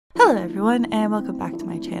Hello everyone and welcome back to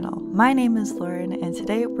my channel. My name is Lauren and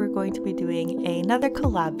today we're going to be doing another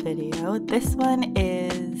collab video. This one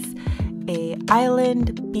is a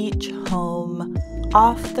island, beach, home,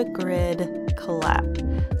 off the grid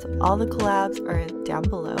collab. So all the collabs are down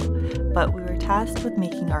below, but we were tasked with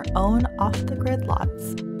making our own off the grid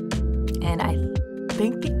lots. And I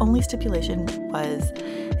think the only stipulation was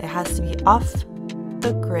it has to be off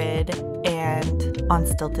the grid and on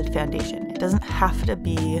stilted foundation. It doesn't have to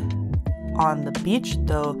be on the beach,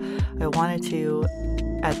 though I wanted to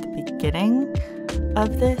at the beginning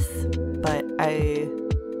of this, but I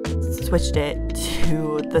switched it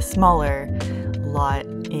to the smaller lot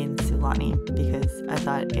in Sulani because I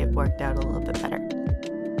thought it worked out a little bit better.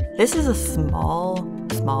 This is a small,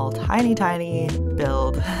 tiny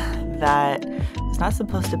build that was not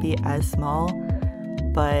supposed to be as small,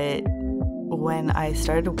 but when I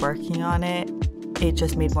started working on it, it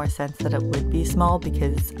just made more sense that it would be small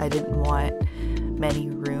because I didn't want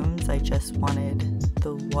many rooms. I just wanted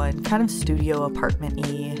the one kind of studio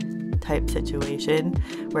apartment-y type situation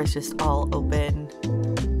where it's just all open.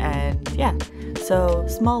 And yeah, so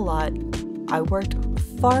small lot. I worked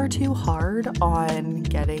far too hard on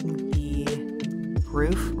getting the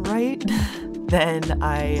roof right than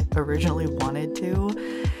I originally wanted to.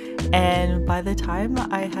 And by the time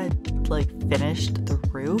I had finished the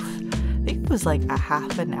roof, I think it was like a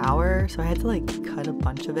half an hour, so I had to cut a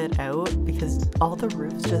bunch of it out because all the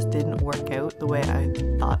roofs just didn't work out the way I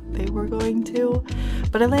thought they were going to.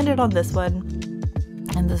 But I landed on this one,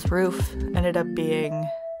 and this roof ended up being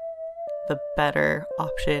the better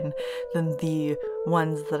option than the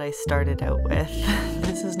ones that I started out with.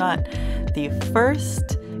 This is not the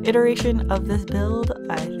first iteration of this build.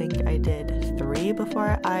 I think I did 3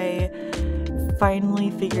 before I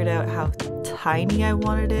finally figured out how tiny I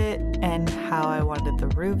wanted it and how I wanted the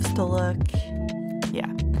roofs to look.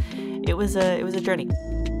 Yeah, it was a journey.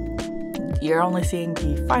 You're only seeing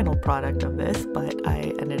the final product of this, but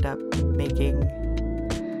I ended up making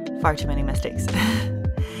far too many mistakes.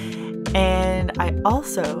 And I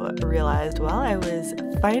also realized while I was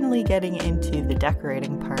finally getting into the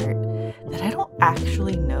decorating part that I don't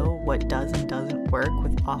actually know what does and doesn't work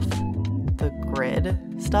with off the grid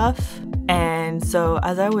stuff. And so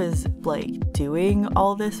as I was doing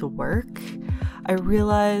all this work, I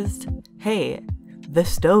realized, hey, the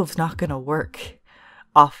stove's not gonna work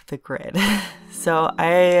off the grid. So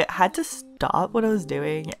I had to stop what I was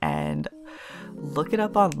doing and look it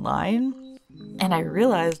up online. And I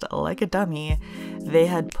realized, like a dummy, they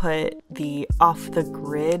had put the off the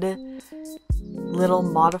grid little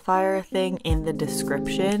modifier thing in the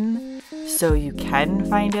description so you can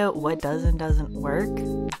find out what does and doesn't work.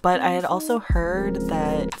 But I had also heard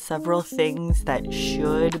that several things that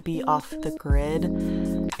should be off the grid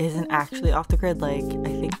isn't actually off the grid. I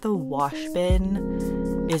think the wash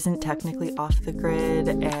bin isn't technically off the grid,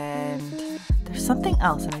 and there's something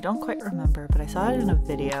else and I don't quite remember, but I saw it in a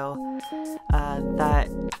video that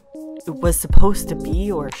it was supposed to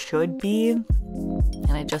be or should be,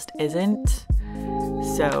 and it just isn't.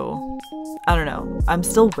 So I don't know. I'm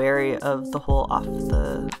still wary of the whole off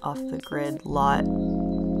the grid lot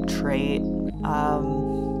trait,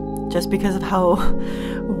 just because of how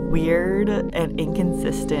weird and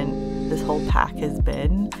inconsistent this whole pack has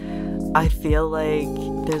been. I feel like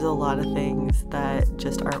there's a lot of things that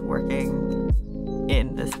just aren't working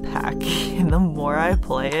in this pack, and the more I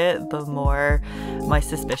play it, the more my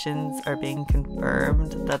suspicions are being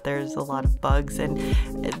confirmed that there's a lot of bugs, and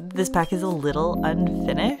this pack is a little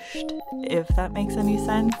unfinished, if that makes any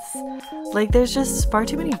sense. There's just far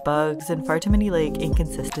too many bugs and far too many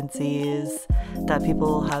inconsistencies that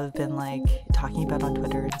people have been talking about on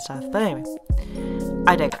Twitter and stuff. But anyway,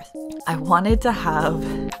 I digress. I wanted to have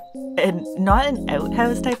not an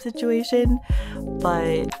outhouse type situation,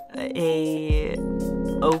 but a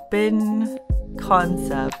open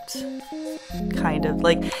concept kind of.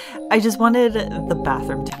 I just wanted the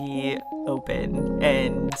bathroom to be open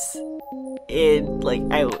and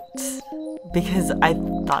out, because I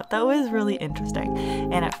thought that was really interesting.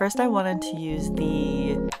 And at first I wanted to use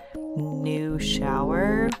the new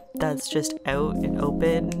shower that's just out and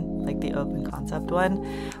open, the open concept one,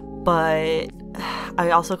 but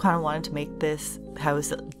I also kind of wanted to make this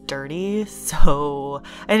house dirty, so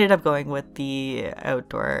I ended up going with the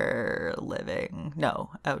outdoor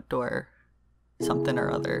something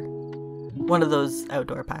or other, one of those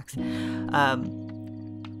outdoor packs, and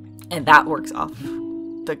that works off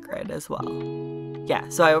the grid as well. Yeah,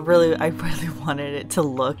 so I really wanted it to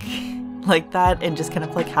look like that and just kind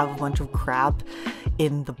of have a bunch of crap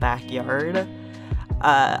in the backyard.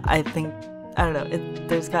 I think, I don't know,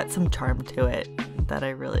 there's got some charm to it that I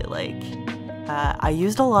really like. I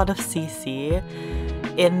used a lot of CC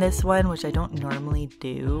in this one, which I don't normally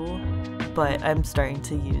do, but I'm starting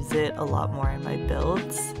to use it a lot more in my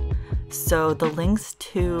builds. So the links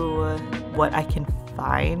to what I can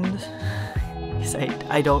find, because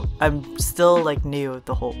I'm still like new at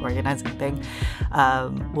the whole organizing thing,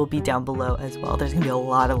 will be down below as well. There's gonna be a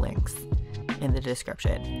lot of links in the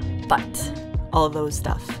description, but all of those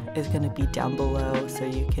stuff is going to be down below so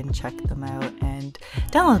you can check them out and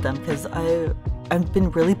download them, because I've been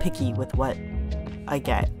really picky with what I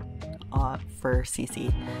get for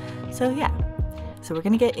CC. So yeah, so we're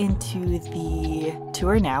going to get into the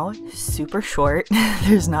tour now. Super short.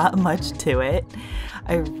 There's not much to it.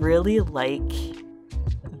 I really like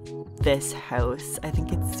this house. I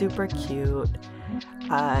think it's super cute.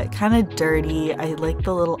 Kind of dirty. I like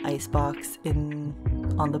the little icebox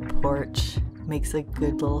on the porch. Makes a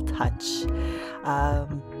good little touch.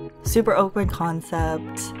 Super open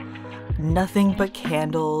concept. Nothing but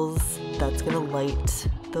candles. That's gonna light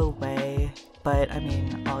the way. But I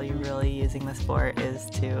mean, all you're really using this for is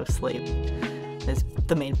to sleep. Is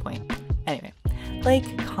the main point. Anyway,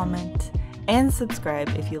 like, comment, and subscribe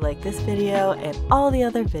if you like this video and all the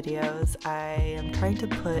other videos. I am trying to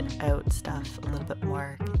put out stuff a little bit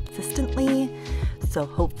more consistently, so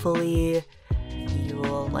hopefully you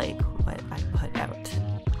will like what I put out.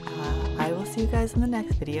 I will see you guys in the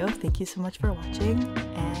next video. Thank you so much for watching,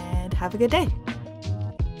 and have a good day.